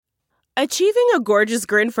Achieving a gorgeous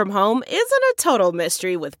grin from home isn't a total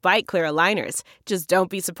mystery with Byte Clear aligners. Just don't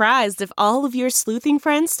be surprised if all of your sleuthing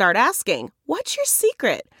friends start asking, "What's your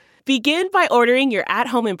secret?" Begin by ordering your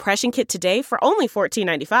at-home impression kit today for only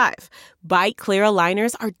 $14.95. Byte Clear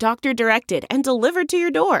aligners are doctor-directed and delivered to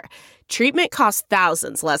your door. Treatment costs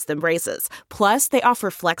thousands less than braces. Plus, they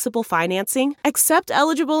offer flexible financing, accept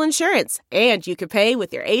eligible insurance, and you can pay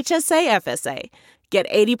with your HSA FSA. Get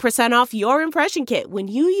 80% off your impression kit when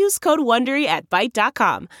you use code WONDERY at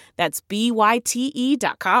Byte.com. That's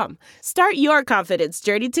BYTE.com. Start your confidence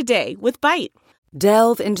journey today with Byte.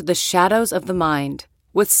 Delve into the shadows of the mind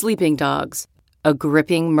with Sleeping Dogs, a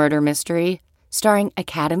gripping murder mystery starring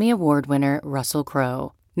Academy Award winner Russell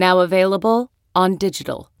Crowe. Now available on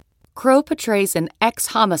digital. Crowe portrays an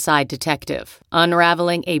ex-homicide detective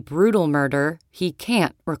unraveling a brutal murder he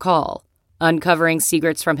can't recall. Uncovering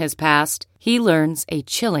secrets from his past, he learns a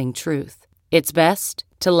chilling truth. It's best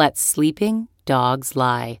to let sleeping dogs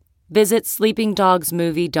lie. Visit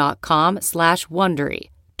sleepingdogsmovie.com/Wondery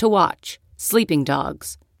to watch Sleeping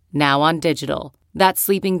Dogs, now on digital. That's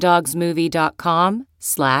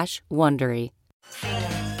sleepingdogsmovie.com/Wondery.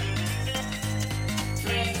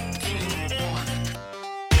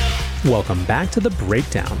 Welcome back to The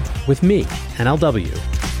Breakdown with me, NLW.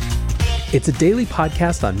 It's a daily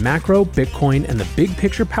podcast on macro, Bitcoin, and the big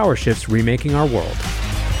picture power shifts remaking our world.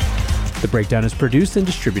 The Breakdown is produced and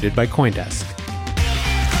distributed by CoinDesk.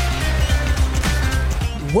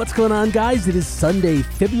 What's going on, guys? It is Sunday,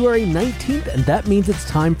 February 19th, and that means it's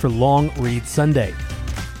time for Long Read Sunday.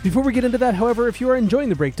 Before we get into that, however, if you are enjoying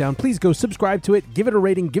The Breakdown, please go subscribe to it, give it a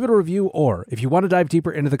rating, give it a review, or if you want to dive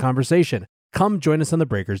deeper into the conversation, come join us on the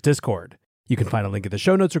Breakers Discord. You can find a link in the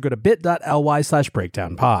show notes or go to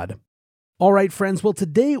bit.ly/breakdownpod. All right, friends. Well,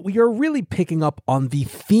 today we are really picking up on the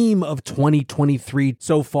theme of 2023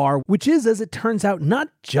 so far, which is, as it turns out, not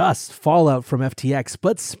just fallout from FTX,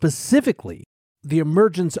 but specifically the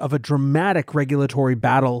emergence of a dramatic regulatory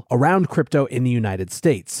battle around crypto in the United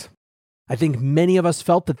States. I think many of us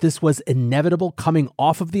felt that this was inevitable coming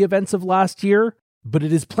off of the events of last year, but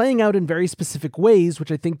it is playing out in very specific ways,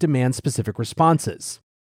 which I think demand specific responses.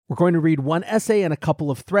 We're going to read one essay and a couple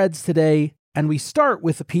of threads today. And we start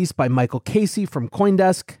with a piece by Michael Casey from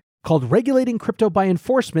CoinDesk called "Regulating Crypto by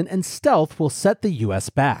Enforcement and Stealth Will Set the US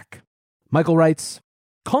Back." Michael writes,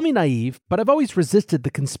 "Call me naive, but I've always resisted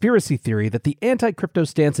the conspiracy theory that the anti-crypto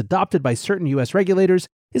stance adopted by certain US regulators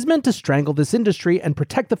is meant to strangle this industry and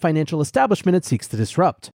protect the financial establishment it seeks to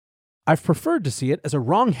disrupt. I've preferred to see it as a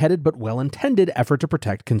wrong-headed but well-intended effort to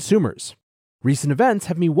protect consumers. Recent events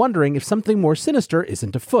have me wondering if something more sinister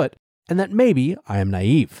isn't afoot, and that maybe I am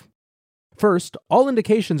naive. First, all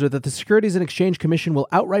indications are that the Securities and Exchange Commission will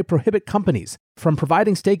outright prohibit companies from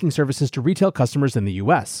providing staking services to retail customers in the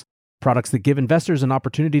US, products that give investors an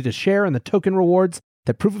opportunity to share in the token rewards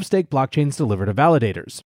that proof-of-stake blockchains deliver to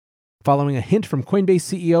validators. Following a hint from Coinbase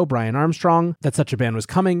CEO Brian Armstrong that such a ban was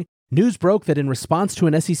coming, news broke that in response to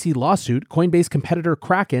an SEC lawsuit, Coinbase competitor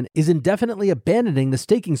Kraken is indefinitely abandoning the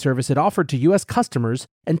staking service it offered to US customers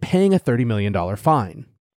and paying a $30 million fine.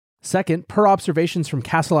 Second, per observations from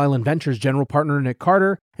Castle Island Ventures general partner Nick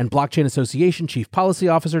Carter and Blockchain Association Chief Policy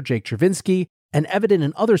Officer Jake Chervinsky, and evident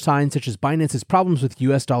in other signs such as Binance's problems with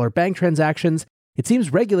US dollar bank transactions, it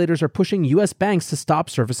seems regulators are pushing US banks to stop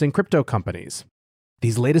servicing crypto companies.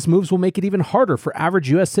 These latest moves will make it even harder for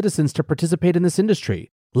average US citizens to participate in this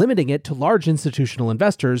industry, limiting it to large institutional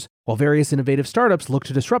investors, while various innovative startups look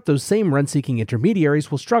to disrupt those same rent-seeking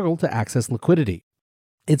intermediaries will struggle to access liquidity.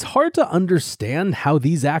 It's hard to understand how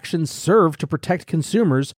these actions serve to protect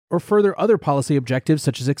consumers or further other policy objectives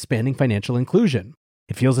such as expanding financial inclusion.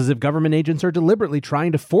 It feels as if government agents are deliberately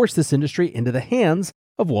trying to force this industry into the hands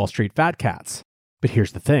of Wall Street fat cats. But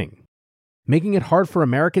here's the thing. Making it hard for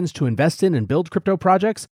Americans to invest in and build crypto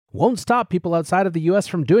projects won't stop people outside of the US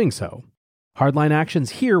from doing so. Hardline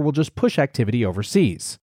actions here will just push activity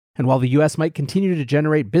overseas. And while the US might continue to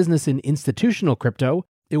generate business in institutional crypto,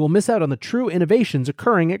 it will miss out on the true innovations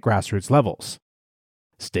occurring at grassroots levels.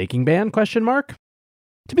 Staking ban? To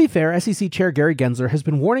be fair, SEC Chair Gary Gensler has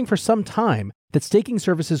been warning for some time that staking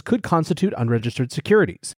services could constitute unregistered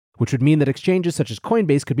securities, which would mean that exchanges such as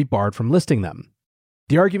Coinbase could be barred from listing them.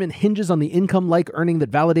 The argument hinges on the income-like earning that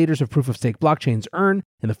validators of proof-of-stake blockchains earn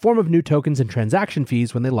in the form of new tokens and transaction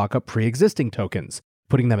fees when they lock up pre-existing tokens,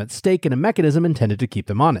 putting them at stake in a mechanism intended to keep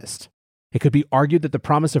them honest. It could be argued that the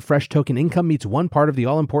promise of fresh token income meets one part of the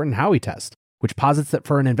all-important Howey test, which posits that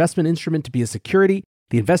for an investment instrument to be a security,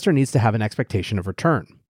 the investor needs to have an expectation of return.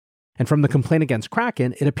 And from the complaint against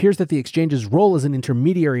Kraken, it appears that the exchange's role as an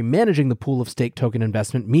intermediary managing the pool of stake token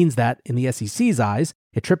investment means that, in the SEC's eyes,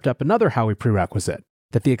 it tripped up another Howey prerequisite,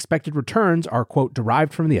 that the expected returns are, quote,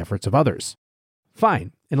 derived from the efforts of others.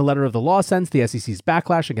 Fine, in a letter of the law sense, the SEC's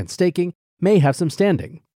backlash against staking may have some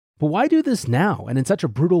standing. But why do this now and in such a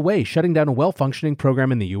brutal way, shutting down a well-functioning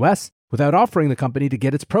program in the US without offering the company to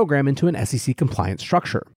get its program into an SEC-compliant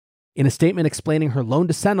structure? In a statement explaining her lone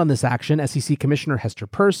dissent on this action, SEC Commissioner Hester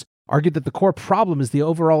Peirce argued that the core problem is the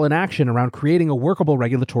overall inaction around creating a workable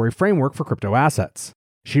regulatory framework for crypto assets.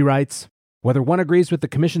 She writes, "Whether one agrees with the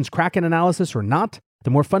Commission's Kraken analysis or not,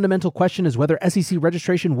 the more fundamental question is whether SEC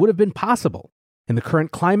registration would have been possible. In the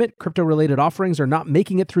current climate, crypto-related offerings are not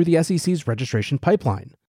making it through the SEC's registration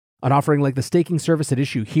pipeline. An offering like the staking service at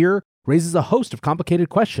issue here raises a host of complicated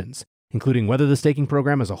questions, including whether the staking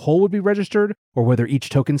program as a whole would be registered, or whether each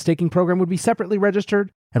token staking program would be separately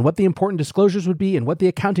registered, and what the important disclosures would be and what the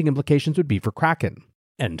accounting implications would be for Kraken."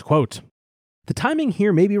 End quote. The timing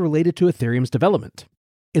here may be related to Ethereum's development.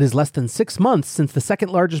 It is less than 6 months since the second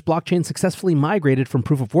largest blockchain successfully migrated from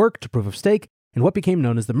proof of work to proof of stake in what became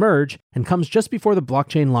known as the merge, and comes just before the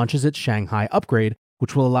blockchain launches its Shanghai upgrade,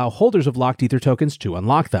 which will allow holders of locked Ether tokens to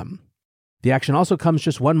unlock them. The action also comes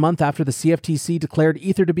just 1 month after the CFTC declared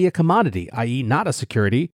Ether to be a commodity, i.e. not a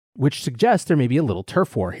security, which suggests there may be a little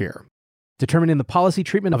turf war here. Determining the policy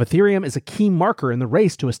treatment of Ethereum is a key marker in the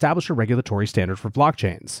race to establish a regulatory standard for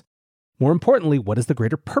blockchains. More importantly, what is the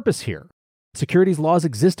greater purpose here? Securities laws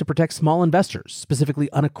exist to protect small investors,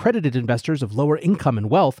 specifically unaccredited investors of lower income and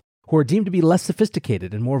wealth, who are deemed to be less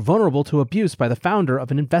sophisticated and more vulnerable to abuse by the founder of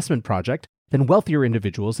an investment project than wealthier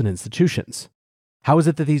individuals and institutions. How is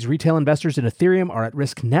it that these retail investors in Ethereum are at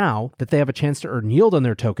risk now that they have a chance to earn yield on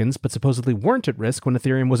their tokens, but supposedly weren't at risk when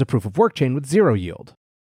Ethereum was a proof-of-work chain with zero yield?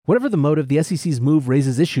 Whatever the motive, the SEC's move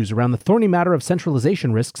raises issues around the thorny matter of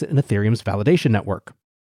centralization risks in Ethereum's validation network.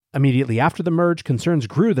 Immediately after the merge, concerns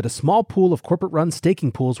grew that a small pool of corporate-run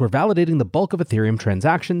staking pools were validating the bulk of Ethereum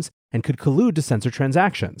transactions and could collude to censor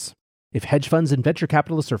transactions. If hedge funds and venture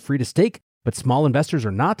capitalists are free to stake, but small investors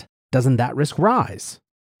are not, doesn't that risk rise?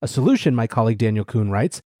 A solution, my colleague Daniel Kuhn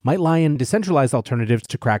writes, might lie in decentralized alternatives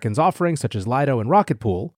to Kraken's offerings such as Lido and Rocket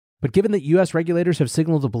Pool, but given that US regulators have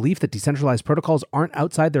signaled a belief that decentralized protocols aren't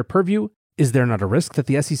outside their purview, is there not a risk that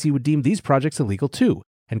the SEC would deem these projects illegal too,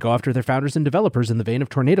 and go after their founders and developers in the vein of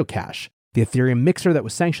Tornado Cash, the Ethereum mixer that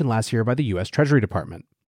was sanctioned last year by the US Treasury Department?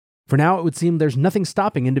 For now, it would seem there's nothing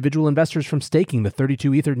stopping individual investors from staking the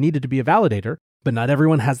 32 Ether needed to be a validator, but not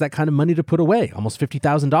everyone has that kind of money to put away, almost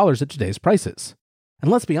 $50,000 at today's prices. And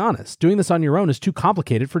let's be honest, doing this on your own is too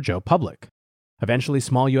complicated for Joe Public. Eventually,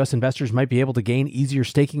 small US investors might be able to gain easier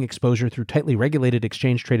staking exposure through tightly regulated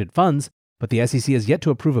exchange-traded funds, but the SEC has yet to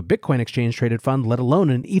approve a Bitcoin exchange-traded fund, let alone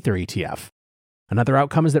an Ether ETF. Another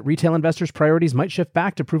outcome is that retail investors' priorities might shift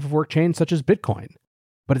back to proof-of-work chains such as Bitcoin.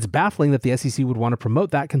 But it's baffling that the SEC would want to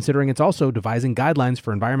promote that, considering it's also devising guidelines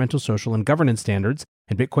for environmental, social, and governance standards,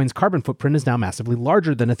 and Bitcoin's carbon footprint is now massively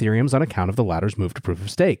larger than Ethereum's on account of the latter's move to proof of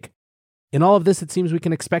stake. In all of this, it seems we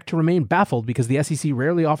can expect to remain baffled because the SEC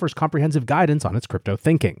rarely offers comprehensive guidance on its crypto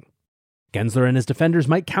thinking. Gensler and his defenders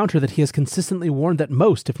might counter that he has consistently warned that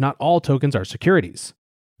most, if not all, tokens are securities.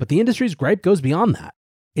 But the industry's gripe goes beyond that.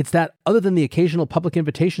 It's that, other than the occasional public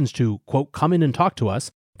invitations to, quote, come in and talk to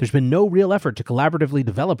us, there's been no real effort to collaboratively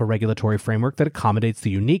develop a regulatory framework that accommodates the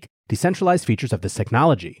unique, decentralized features of this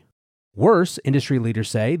technology. Worse, industry leaders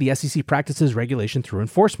say, the SEC practices regulation through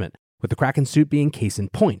enforcement, with the Kraken suit being case in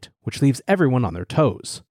point, which leaves everyone on their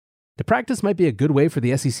toes. The practice might be a good way for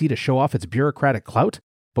the SEC to show off its bureaucratic clout,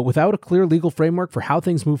 but without a clear legal framework for how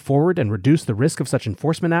things move forward and reduce the risk of such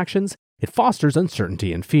enforcement actions, it fosters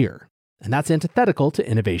uncertainty and fear. And that's antithetical to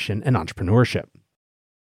innovation and entrepreneurship.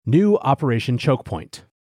 New Operation Choke Point.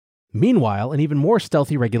 Meanwhile, an even more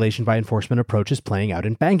stealthy regulation by enforcement approach is playing out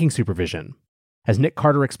in banking supervision. As Nick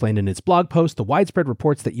Carter explained in his blog post, the widespread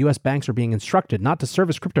reports that US banks are being instructed not to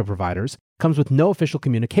service crypto providers comes with no official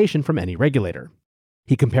communication from any regulator.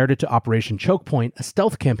 He compared it to Operation Choke Point, a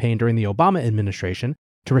stealth campaign during the Obama administration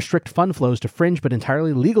to restrict fund flows to fringe but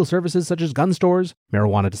entirely legal services such as gun stores,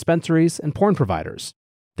 marijuana dispensaries, and porn providers.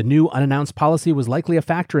 The new unannounced policy was likely a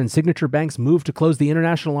factor in Signature Bank's move to close the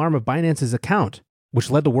international arm of Binance's account, which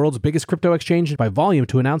led the world's biggest crypto exchange by volume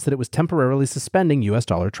to announce that it was temporarily suspending US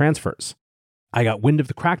dollar transfers. I got wind of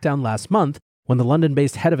the crackdown last month when the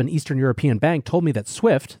London-based head of an Eastern European bank told me that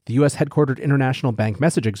SWIFT, the US-headquartered international bank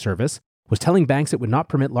messaging service, was telling banks it would not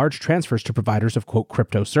permit large transfers to providers of, quote,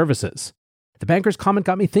 crypto services. The banker's comment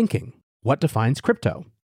got me thinking, what defines crypto?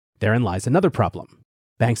 Therein lies another problem.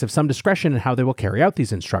 Banks have some discretion in how they will carry out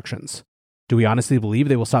these instructions. Do we honestly believe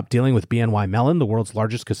they will stop dealing with BNY Mellon, the world's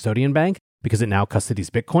largest custodian bank, because it now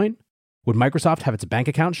custodies Bitcoin? Would Microsoft have its bank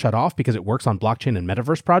account shut off because it works on blockchain and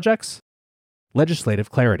metaverse projects?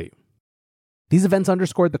 Legislative clarity. These events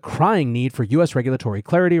underscored the crying need for U.S. regulatory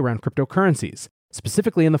clarity around cryptocurrencies,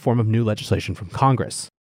 specifically in the form of new legislation from Congress.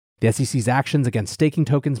 The SEC's actions against staking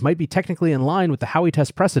tokens might be technically in line with the Howey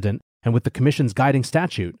Test precedent and with the Commission's guiding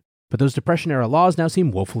statute, but those Depression-era laws now seem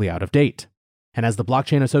woefully out of date. And as the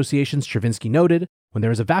Blockchain Association's Chervinsky noted, when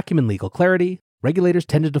there is a vacuum in legal clarity, regulators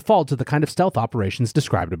tend to default to the kind of stealth operations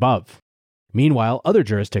described above. Meanwhile, other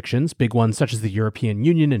jurisdictions, big ones such as the European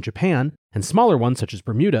Union and Japan, and smaller ones such as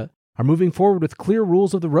Bermuda, are moving forward with clear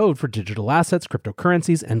rules of the road for digital assets,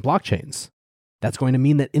 cryptocurrencies, and blockchains. That's going to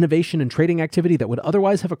mean that innovation and trading activity that would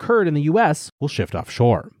otherwise have occurred in the US will shift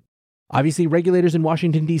offshore. Obviously, regulators in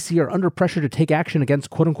Washington, D.C. are under pressure to take action against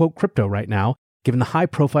quote-unquote crypto right now, given the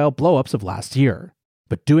high-profile blow-ups of last year.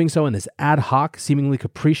 But doing so in this ad hoc, seemingly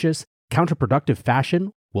capricious, counterproductive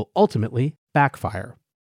fashion will ultimately backfire.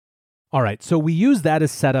 All right, so we use that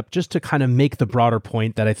as setup just to kind of make the broader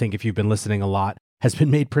point that I think if you've been listening a lot, has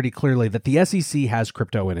been made pretty clearly that the SEC has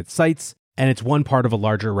crypto in its sights, and it's one part of a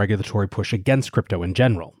larger regulatory push against crypto in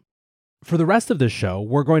general. For the rest of this show,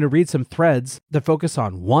 we're going to read some threads that focus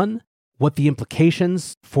on 1, what the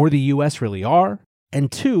implications for the US really are,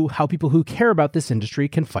 and 2, how people who care about this industry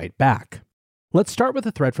can fight back. Let's start with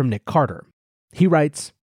a thread from Nick Carter. He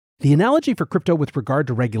writes, "The analogy for crypto with regard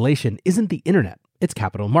to regulation isn't the internet, it's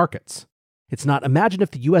capital markets. It's not imagine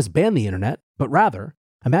if the US banned the internet, but rather,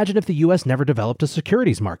 imagine if the US never developed a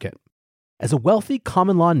securities market. As a wealthy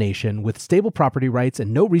common law nation with stable property rights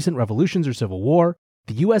and no recent revolutions or civil war,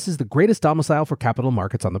 the US is the greatest domicile for capital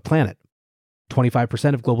markets on the planet.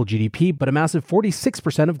 25% of global GDP, but a massive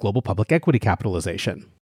 46% of global public equity capitalization.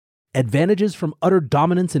 Advantages from utter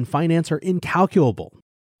dominance in finance are incalculable.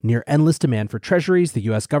 Near endless demand for treasuries, the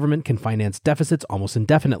US government can finance deficits almost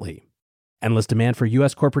indefinitely. Endless demand for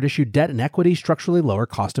US corporate-issued debt and equity, structurally lower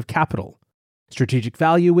cost of capital. Strategic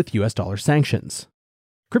value with US dollar sanctions.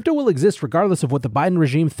 Crypto will exist regardless of what the Biden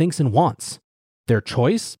regime thinks and wants. Their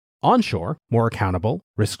choice? Onshore, more accountable,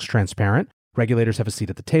 risks transparent, regulators have a seat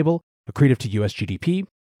at the table, accretive to US GDP,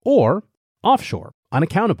 or offshore,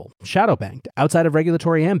 unaccountable, shadow banked, outside of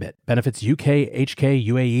regulatory ambit, benefits UK, HK,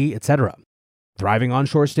 UAE, etc. Thriving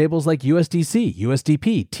onshore stables like USDC,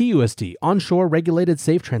 USDP, TUSD, onshore regulated,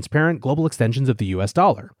 safe, transparent global extensions of the US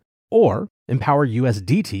dollar. Or empower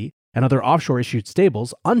USDT and other offshore issued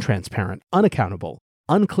stables, untransparent, unaccountable,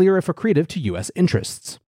 unclear if accretive to US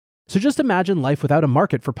interests. So just imagine life without a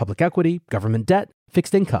market for public equity, government debt,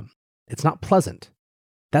 fixed income. It's not pleasant.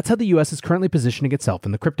 That's how the US is currently positioning itself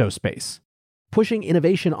in the crypto space. Pushing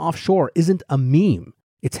innovation offshore isn't a meme.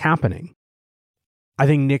 It's happening. I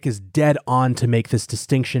think Nick is dead on to make this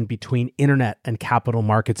distinction between internet and capital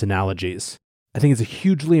markets analogies. I think it's a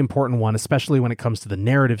hugely important one, especially when it comes to the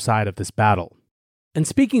narrative side of this battle. And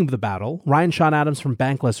speaking of the battle, Ryan Sean Adams from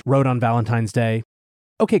Bankless wrote on Valentine's Day,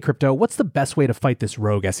 "Okay, crypto, what's the best way to fight this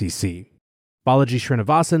rogue SEC?" Balaji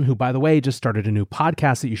Srinivasan, who by the way just started a new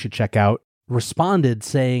podcast that you should check out, responded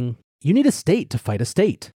saying, "You need a state to fight a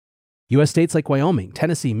state. US states like Wyoming,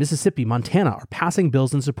 Tennessee, Mississippi, Montana are passing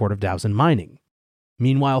bills in support of DAOs and mining.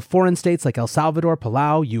 Meanwhile, foreign states like El Salvador,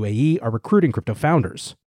 Palau, UAE are recruiting crypto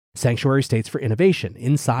founders. Sanctuary states for innovation,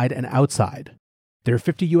 inside and outside. There are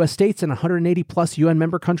 50 US states and 180 plus UN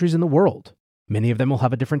member countries in the world. Many of them will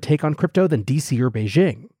have a different take on crypto than DC or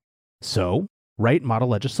Beijing. So, write model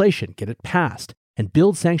legislation, get it passed, and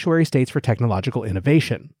build sanctuary states for technological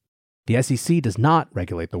innovation. The SEC does not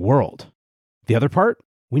regulate the world. The other part?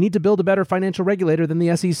 We need to build a better financial regulator than the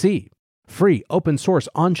SEC. Free, open source,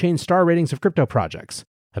 on-chain star ratings of crypto projects,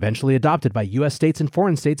 eventually adopted by US states and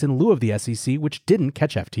foreign states in lieu of the SEC, which didn't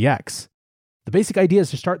catch FTX. The basic idea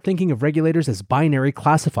is to start thinking of regulators as binary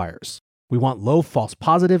classifiers. We want low false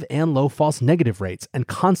positive and low false negative rates and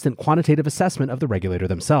constant quantitative assessment of the regulator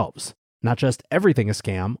themselves, not just everything a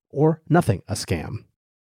scam or nothing a scam."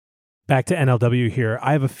 Back to NLW here.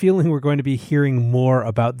 I have a feeling we're going to be hearing more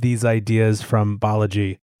about these ideas from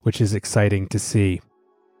Balaji, which is exciting to see.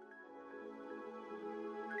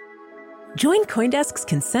 Join CoinDesk's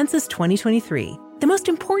Consensus 2023, the most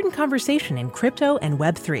important conversation in crypto and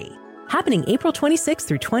Web3, happening April 26th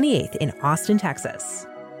through 28th in Austin, Texas.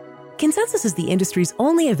 Consensus is the industry's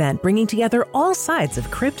only event bringing together all sides of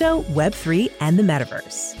crypto, Web3, and the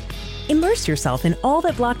metaverse. Immerse yourself in all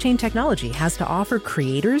that blockchain technology has to offer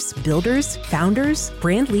creators, builders, founders,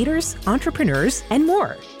 brand leaders, entrepreneurs, and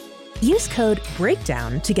more. Use code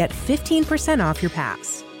BREAKDOWN to get 15% off your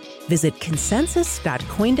pass. Visit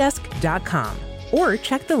consensus.coindesk.com or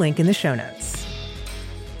check the link in the show notes.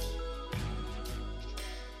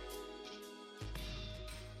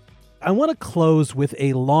 I want to close with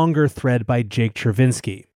a longer thread by Jake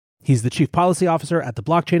Chervinsky. He's the Chief Policy Officer at the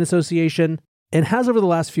Blockchain Association, and has over the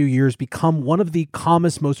last few years become one of the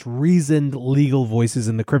calmest, most reasoned legal voices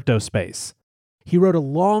in the crypto space. He wrote a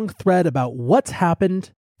long thread about what's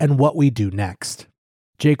happened and what we do next.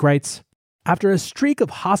 Jake writes, after a streak of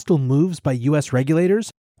hostile moves by US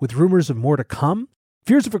regulators, with rumors of more to come,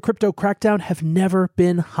 fears of a crypto crackdown have never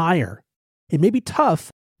been higher. It may be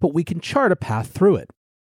tough, but we can chart a path through it.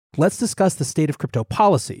 Let's discuss the state of crypto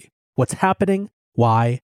policy, what's happening,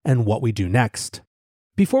 why, and what we do next.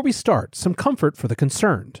 Before we start, some comfort for the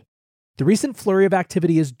concerned. The recent flurry of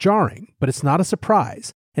activity is jarring, but it's not a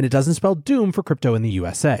surprise, and it doesn't spell doom for crypto in the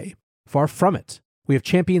USA. Far from it. We have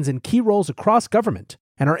champions in key roles across government,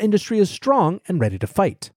 and our industry is strong and ready to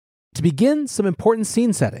fight. To begin, some important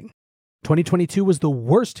scene setting. 2022 was the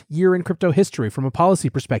worst year in crypto history from a policy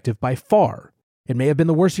perspective by far. It may have been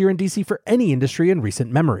the worst year in DC for any industry in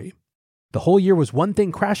recent memory. The whole year was one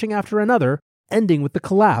thing crashing after another, ending with the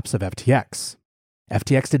collapse of FTX.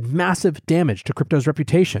 FTX did massive damage to crypto's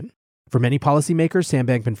reputation. For many policymakers, Sam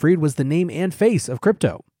Bankman-Fried was the name and face of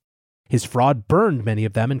crypto. His fraud burned many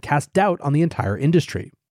of them and cast doubt on the entire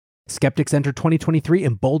industry. Skeptics entered 2023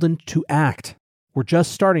 emboldened to act. We're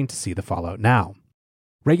just starting to see the fallout now.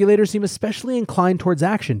 Regulators seem especially inclined towards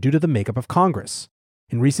action due to the makeup of Congress.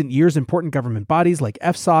 In recent years, important government bodies like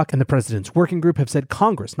FSOC and the President's Working Group have said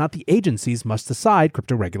Congress, not the agencies, must decide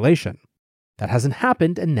crypto regulation. That hasn't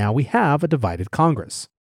happened, and now we have a divided Congress,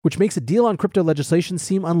 which makes a deal on crypto legislation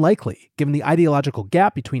seem unlikely, given the ideological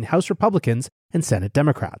gap between House Republicans and Senate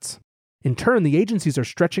Democrats. In turn, the agencies are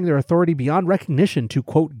stretching their authority beyond recognition to,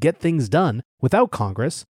 quote, get things done without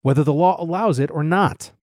Congress, whether the law allows it or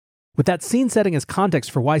not. With that scene setting as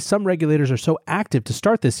context for why some regulators are so active to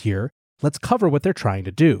start this year, let's cover what they're trying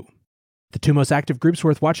to do. The two most active groups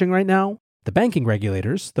worth watching right now, the banking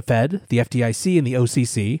regulators, the Fed, the FDIC, and the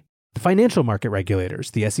OCC, the financial market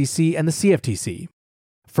regulators, the SEC and the CFTC.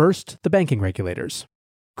 First, the banking regulators.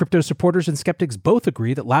 Crypto supporters and skeptics both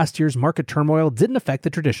agree that last year's market turmoil didn't affect the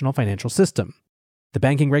traditional financial system. The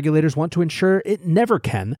banking regulators want to ensure it never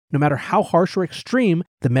can, no matter how harsh or extreme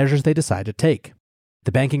the measures they decide to take.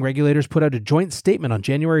 The banking regulators put out a joint statement on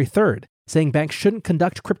January 3rd, saying banks shouldn't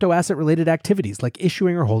conduct crypto asset-related activities like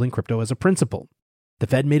issuing or holding crypto as a principal. The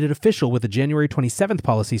Fed made it official with a January 27th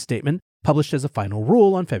policy statement published as a final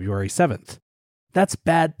rule on February 7th. That's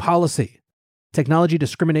bad policy. Technology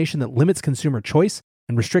discrimination that limits consumer choice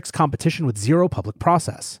and restricts competition with zero public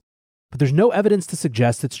process. But there's no evidence to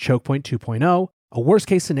suggest it's choke point 2.0, a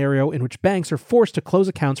worst-case scenario in which banks are forced to close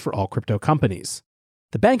accounts for all crypto companies.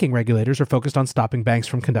 The banking regulators are focused on stopping banks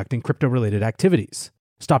from conducting crypto-related activities.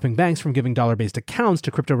 Stopping banks from giving dollar-based accounts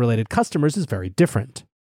to crypto-related customers is very different.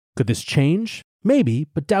 Could this change? Maybe,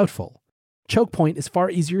 but doubtful. Choke point is far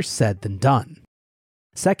easier said than done.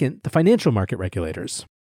 Second, the financial market regulators.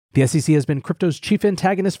 The SEC has been crypto's chief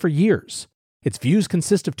antagonist for years. Its views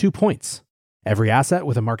consist of 2 points. Every asset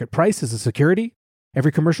with a market price is a security.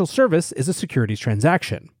 Every commercial service is a securities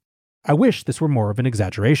transaction. I wish this were more of an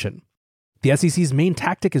exaggeration. The SEC's main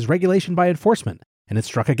tactic is regulation by enforcement, and it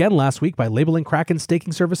struck again last week by labeling Kraken's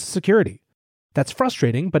staking service a security. That's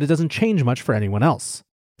frustrating, but it doesn't change much for anyone else.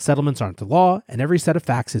 Settlements aren't the law, and every set of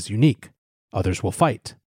facts is unique. Others will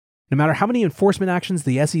fight. No matter how many enforcement actions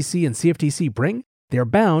the SEC and CFTC bring, they are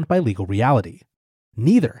bound by legal reality.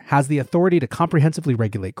 Neither has the authority to comprehensively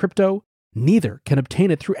regulate crypto, neither can obtain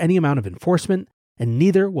it through any amount of enforcement, and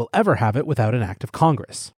neither will ever have it without an act of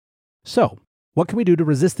Congress. So, what can we do to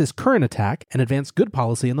resist this current attack and advance good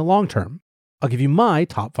policy in the long term? I'll give you my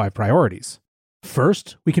top 5 priorities.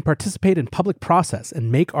 First, we can participate in public process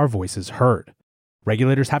and make our voices heard.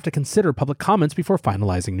 Regulators have to consider public comments before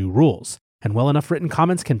finalizing new rules, and well enough written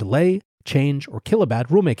comments can delay, change, or kill a bad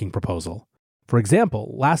rulemaking proposal. For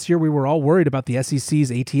example, last year we were all worried about the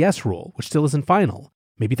SEC's ATS rule, which still isn't final,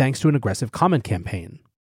 maybe thanks to an aggressive comment campaign.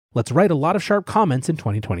 Let's write a lot of sharp comments in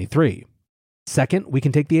 2023. Second, we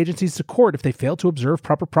can take the agencies to court if they fail to observe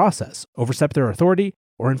proper process, overstep their authority,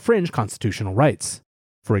 or infringe constitutional rights.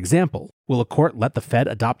 For example, will a court let the Fed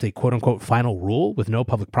adopt a quote-unquote final rule with no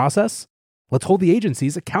public process? Let's hold the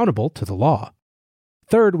agencies accountable to the law.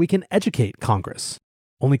 Third, we can educate Congress.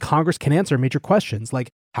 Only Congress can answer major questions like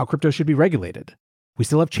how crypto should be regulated. We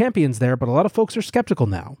still have champions there, but a lot of folks are skeptical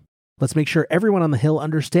now. Let's make sure everyone on the Hill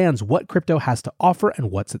understands what crypto has to offer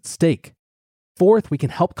and what's at stake. Fourth, we can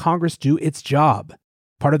help Congress do its job.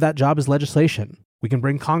 Part of that job is legislation. We can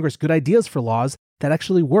bring Congress good ideas for laws that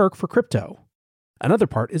actually work for crypto. Another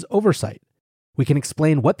part is oversight. We can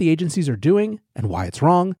explain what the agencies are doing and why it's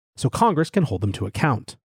wrong, so Congress can hold them to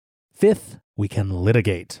account. Fifth, we can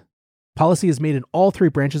litigate. Policy is made in all 3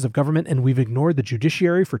 branches of government, and we've ignored the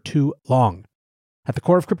judiciary for too long. At the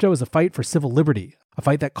core of crypto is a fight for civil liberty, a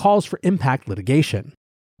fight that calls for impact litigation.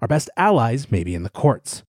 Our best allies may be in the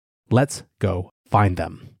courts. Let's go find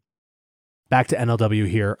them. Back to NLW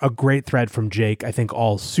here, a great thread from Jake, I think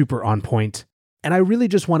all super on point. And I really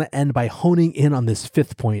just want to end by honing in on this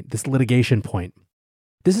fifth point, this litigation point.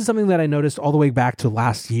 This is something that I noticed all the way back to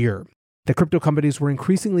last year. The crypto companies were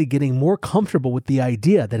increasingly getting more comfortable with the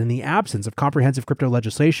idea that in the absence of comprehensive crypto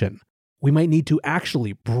legislation, we might need to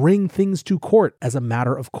actually bring things to court as a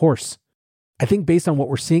matter of course. I think based on what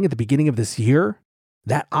we're seeing at the beginning of this year,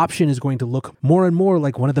 that option is going to look more and more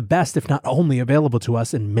like one of the best, if not only, available to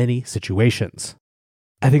us in many situations.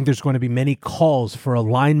 I think there's going to be many calls for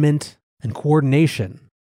alignment and coordination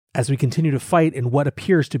as we continue to fight in what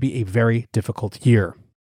appears to be a very difficult year.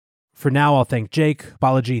 For now, I'll thank Jake,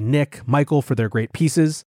 Balaji, Nick, Michael for their great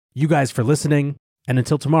pieces, you guys for listening, and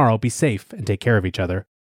until tomorrow, be safe and take care of each other.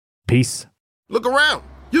 Peace. Look around.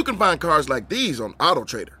 You can find cars like these on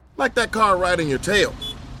AutoTrader, like that car riding your tail.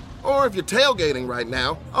 Or if you're tailgating right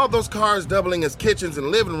now, all those cars doubling as kitchens and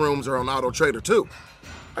living rooms are on AutoTrader too.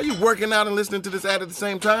 Are you working out and listening to this ad at the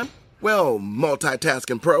same time? Well,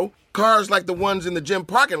 multitasking pro, cars like the ones in the gym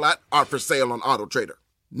parking lot are for sale on AutoTrader.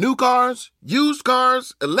 New cars, used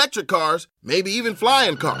cars, electric cars, maybe even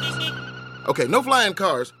flying cars. Okay, no flying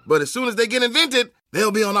cars, but as soon as they get invented,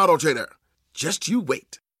 they'll be on AutoTrader. Just you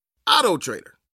wait. AutoTrader.